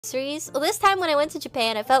Well, this time when I went to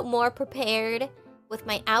Japan, I felt more prepared with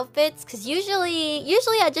my outfits, because usually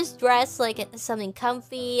I just dress like something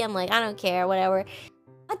comfy. I'm like, I don't care, whatever.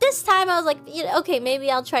 But this time I was like, you know, okay, maybe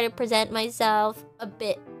I'll try to present myself a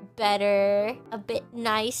bit better, a bit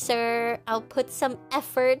nicer. I'll put some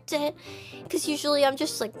effort, because usually I'm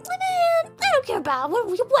just like, man, I don't care about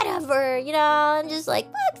whatever, you know. I'm just like,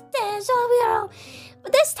 fuck this, you know.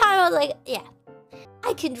 But this time I was like, yeah,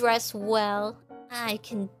 I can dress well. I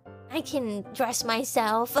can dress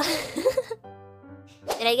myself.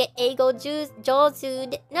 Did I get Eigo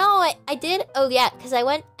Jozu? No, I did. Oh yeah, because I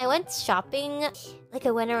went shopping. Like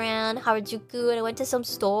I went around Harajuku and I went to some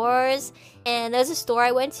stores. And there's a store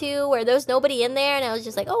I went to where there was nobody in there, and I was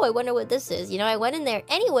just like, oh, I wonder what this is. You know, I went in there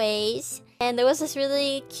anyways. And there was this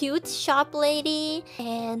really cute shop lady,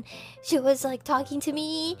 and she was like talking to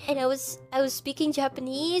me, and I was speaking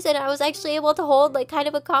Japanese, and I was actually able to hold like kind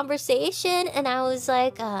of a conversation, and I was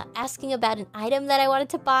like asking about an item that I wanted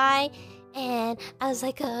to buy. And I was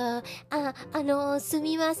like, す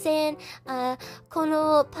みません、こ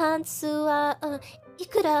のパンツは、い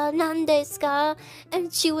くらなんですか? And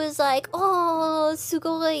she was like, oh, す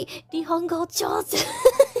ごい、日本語上手.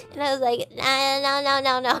 And I was like, no.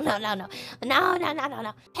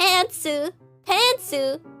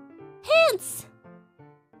 Pants.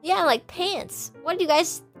 Yeah, like pants. What do you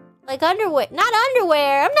guys, like underwear? Not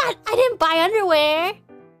underwear. I didn't buy underwear.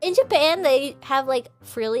 In Japan, they have like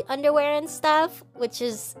frilly underwear and stuff, which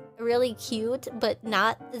is really cute, but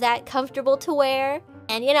not that comfortable to wear.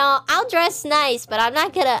 And you know, I'll dress nice, but I'm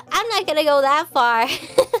not gonna go that far.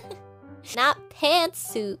 Not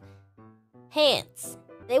pantsuit. Pants.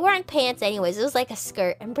 They weren't pants anyways. It was like a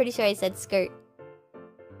skirt. I'm pretty sure I said skirt.